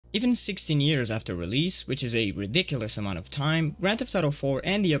Even 16 years after release, which is a ridiculous amount of time, Grand Theft Auto 4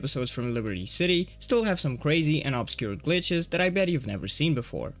 and the episodes from Liberty City still have some crazy and obscure glitches that I bet you've never seen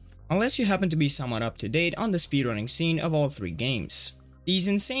before. Unless you happen to be somewhat up to date on the speedrunning scene of all three games. These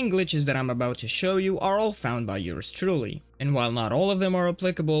insane glitches that I'm about to show you are all found by yours truly, and while not all of them are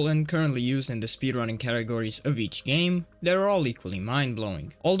applicable and currently used in the speedrunning categories of each game, they're all equally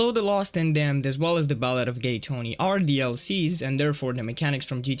mind-blowing. Although The Lost and Damned as well as The Ballad of Gay Tony are DLCs and therefore the mechanics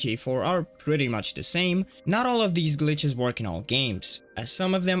from GTA 4 are pretty much the same, not all of these glitches work in all games, as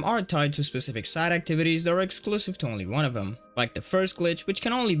some of them are tied to specific side activities that are exclusive to only one of them. Like the first glitch, which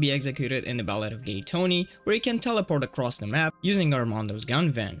can only be executed in The Ballad of Gay Tony, where you can teleport across the map using Armando's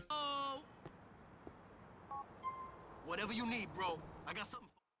Gunvan. Whatever you need, bro. I got something.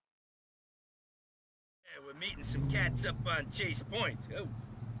 Yeah, we're meeting some cats up on Chase Point. Oh.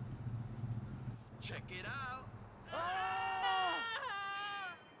 Check it out. Ah!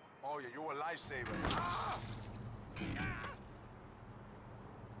 Oh yeah, you're a lifesaver. Ah!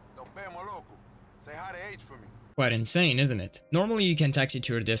 Nos vemos, loco. Say hi to H for me. Quite insane, isn't it? Normally you can taxi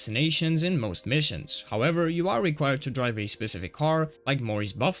to your destinations in most missions, however you are required to drive a specific car, like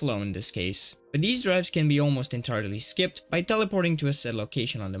Maury's Buffalo in this case. But these drives can be almost entirely skipped by teleporting to a set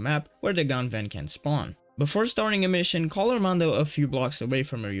location on the map where the Gunvan can spawn. Before starting a mission, call Armando a few blocks away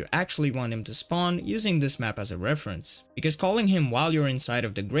from where you actually want him to spawn using this map as a reference, because calling him while you're inside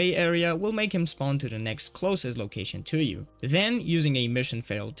of the gray area will make him spawn to the next closest location to you. Then, using a mission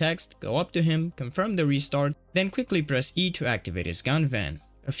failed text, go up to him, confirm the restart, then quickly press E to activate his Gunvan.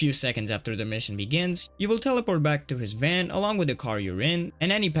 A few seconds after the mission begins, you will teleport back to his van along with the car you're in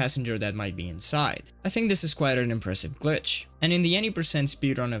and any passenger that might be inside. I think this is quite an impressive glitch. And in the any %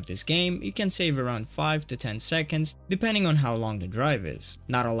 speedrun of this game, you can save around 5 to 10 seconds depending on how long the drive is.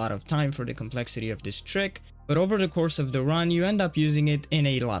 Not a lot of time for the complexity of this trick, but over the course of the run you end up using it in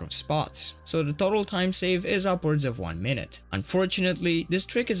a lot of spots, so the total time save is upwards of 1 minute. Unfortunately, this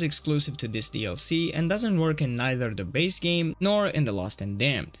trick is exclusive to this DLC and doesn't work in neither the base game nor in The Lost and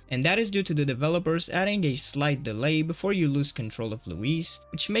Damned, and that is due to the developers adding a slight delay before you lose control of Luis,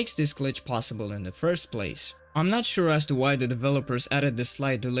 which makes this glitch possible in the first place. I'm not sure as to why the developers added the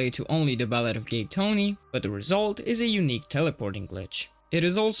slight delay to only The Ballad of Gay Tony, but the result is a unique teleporting glitch. It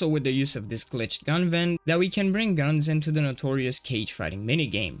is also with the use of this glitched Gunvan that we can bring guns into the notorious cage fighting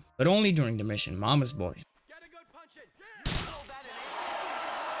minigame, but only during the mission Mama's Boy.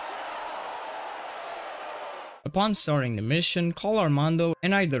 Upon starting the mission, call Armando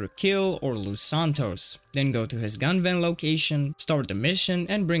and either kill or lose Santos, then go to his Gunvan location, start the mission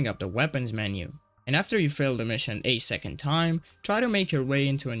and bring up the weapons menu. And after you fail the mission a second time, try to make your way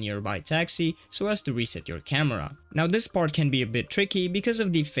into a nearby taxi so as to reset your camera. Now this part can be a bit tricky because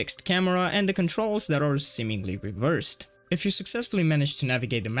of the fixed camera and the controls that are seemingly reversed. If you successfully manage to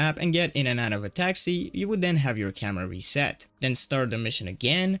navigate the map and get in and out of a taxi, you would then have your camera reset. Then start the mission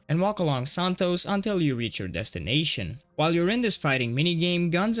again and walk along Santos until you reach your destination. While you're in this fighting minigame,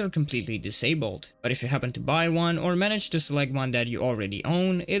 guns are completely disabled, but if you happen to buy one or manage to select one that you already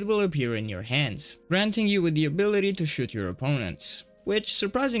own, it will appear in your hands, granting you with the ability to shoot your opponents. Which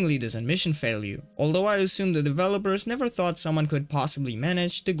surprisingly doesn't mission fail you, although I assume the developers never thought someone could possibly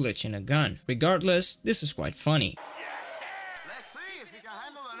manage to glitch in a gun. Regardless, this is quite funny.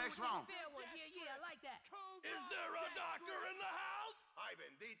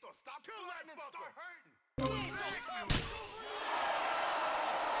 Stop killing and start hurting.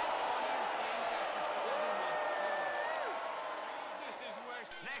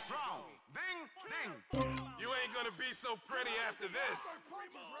 Next round. Ding, ding. You ain't gonna be so pretty after this.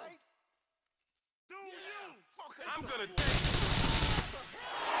 I'm gonna take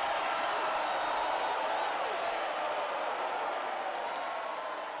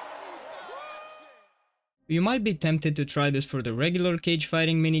You might be tempted to try this for the regular cage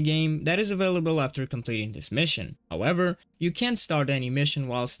fighting minigame that is available after completing this mission. However, you can't start any mission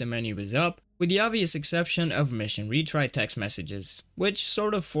whilst the menu is up, with the obvious exception of mission retry text messages, which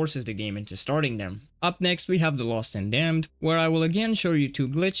sort of forces the game into starting them. Up next we have The Lost and Damned, where I will again show you two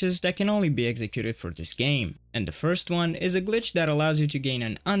glitches that can only be executed for this game. And the first one is a glitch that allows you to gain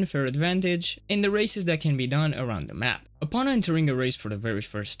an unfair advantage in the races that can be done around the map. Upon entering a race for the very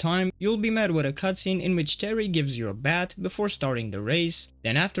first time, you'll be met with a cutscene in which Terry gives you a bat before starting the race.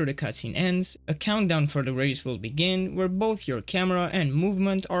 Then after the cutscene ends, a countdown for the race will begin where both your camera and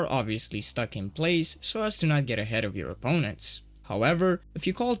movement are obviously stuck in place so as to not get ahead of your opponents. However, if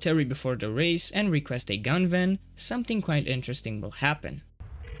you call Terry before the race and request a Gunvan, something quite interesting will happen.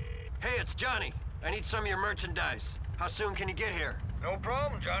 Hey, it's Johnny. I need some of your merchandise. How soon can you get here? No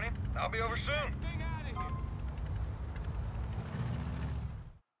problem, Johnny. I'll be over soon.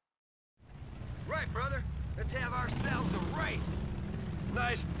 Right, brother. Let's have ourselves a race.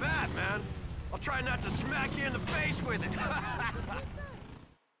 Nice bat, man. I'll try not to smack you in the face with it.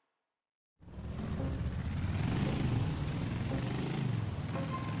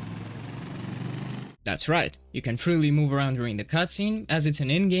 That's right, you can freely move around during the cutscene, as it's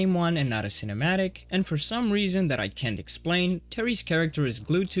an in-game one and not a cinematic, and for some reason that I can't explain, Terry's character is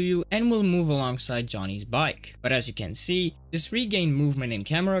glued to you and will move alongside Johnny's bike. But as you can see, this regained movement and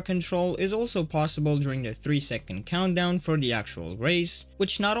camera control is also possible during the 3-second countdown for the actual race,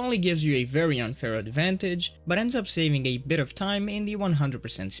 which not only gives you a very unfair advantage, but ends up saving a bit of time in the 100%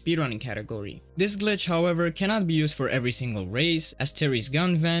 speedrunning category. This glitch, however, cannot be used for every single race, as Terry's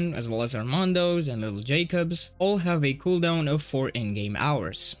Gunvan, as well as Armando's and Little Jacob's, all have a cooldown of 4 in-game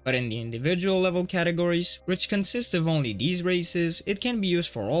hours. But in the individual level categories, which consist of only these races, it can be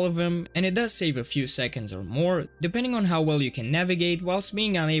used for all of them, and it does save a few seconds or more, depending on how well you can navigate whilst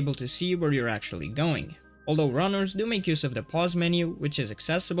being unable to see where you're actually going. Although runners do make use of the pause menu, which is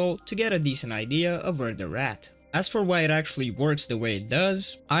accessible, to get a decent idea of where they're at. As for why it actually works the way it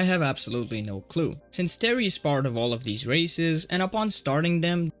does, I have absolutely no clue. Since Terry is part of all of these races, and upon starting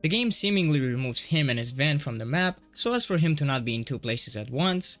them, the game seemingly removes him and his van from the map so as for him to not be in 2 places at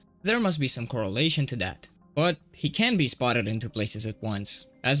once, there must be some correlation to that. But he can be spotted in 2 places at once,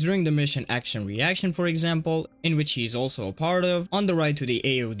 as during the mission Action Reaction, for example, in which he is also a part of, on the ride to the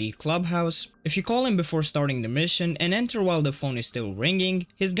AOD clubhouse. If you call him before starting the mission and enter while the phone is still ringing,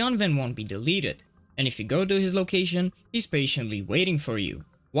 his gunvan won't be deleted. And if you go to his location, he's patiently waiting for you,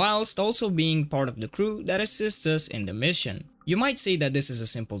 whilst also being part of the crew that assists us in the mission. You might say that this is a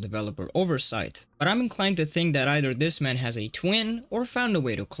simple developer oversight, but I'm inclined to think that either this man has a twin or found a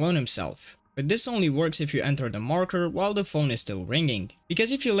way to clone himself. But this only works if you enter the marker while the phone is still ringing,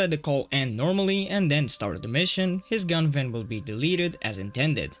 because if you let the call end normally and then start the mission, his gunvan will be deleted as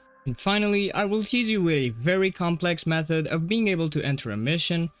intended. And finally, I will tease you with a very complex method of being able to enter a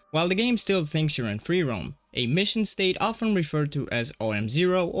mission while the game still thinks you're in Freeroam, a mission state often referred to as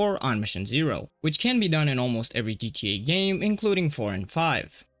OM0 or On Mission 0, which can be done in almost every GTA game including 4 and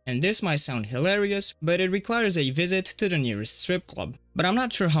 5. And this might sound hilarious, but it requires a visit to the nearest strip club. But I'm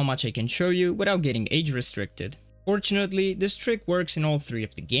not sure how much I can show you without getting age restricted. Fortunately, this trick works in all 3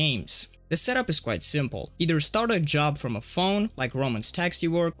 of the games. The setup is quite simple. Either start a job from a phone, like Roman's taxi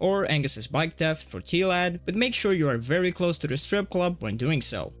work or Angus's bike theft for T-Lad, but make sure you are very close to the strip club when doing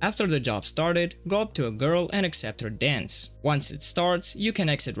so. After the job started, go up to a girl and accept her dance. Once it starts, you can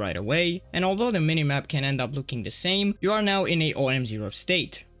exit right away, and although the minimap can end up looking the same, you are now in a OM0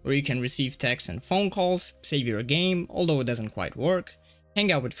 state, where you can receive texts and phone calls, save your game, although it doesn't quite work,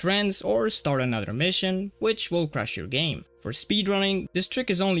 hang out with friends, or start another mission, which will crash your game. For speedrunning, this trick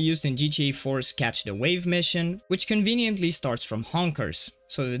is only used in GTA 4's Catch the Wave mission, which conveniently starts from honkers,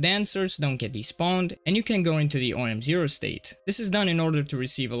 so the dancers don't get despawned and you can go into the OM0 state. This is done in order to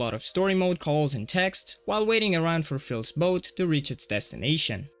receive a lot of story mode calls and text, while waiting around for Phil's boat to reach its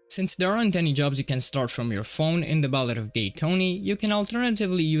destination. Since there aren't any jobs you can start from your phone in the Ballad of Gay Tony, you can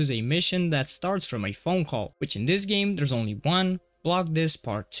alternatively use a mission that starts from a phone call, which in this game there's only one, Block This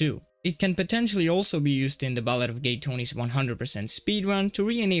Part 2. It can potentially also be used in the Ballad of Gay Tony's 100% speedrun to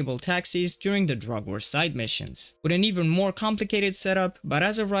re-enable taxis during the drug war side missions, with an even more complicated setup, but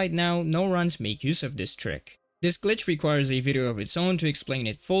as of right now, no runs make use of this trick. This glitch requires a video of its own to explain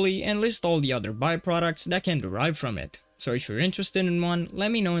it fully and list all the other byproducts that can derive from it, so if you're interested in one, let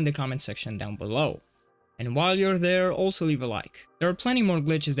me know in the comment section down below. And while you're there, also leave a like. There are plenty more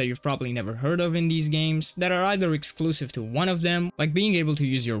glitches that you've probably never heard of in these games that are either exclusive to one of them, like being able to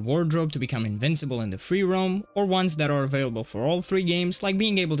use your wardrobe to become invincible in the Freeroam, or ones that are available for all 3 games, like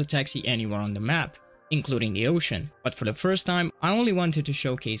being able to taxi anywhere on the map, including the ocean. But for the first time, I only wanted to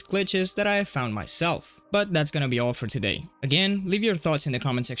showcase glitches that I have found myself. But that's gonna be all for today. Again, leave your thoughts in the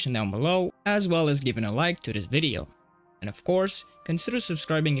comment section down below, as well as giving a like to this video. And of course, consider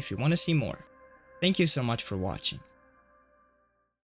subscribing if you want to see more. Thank you so much for watching.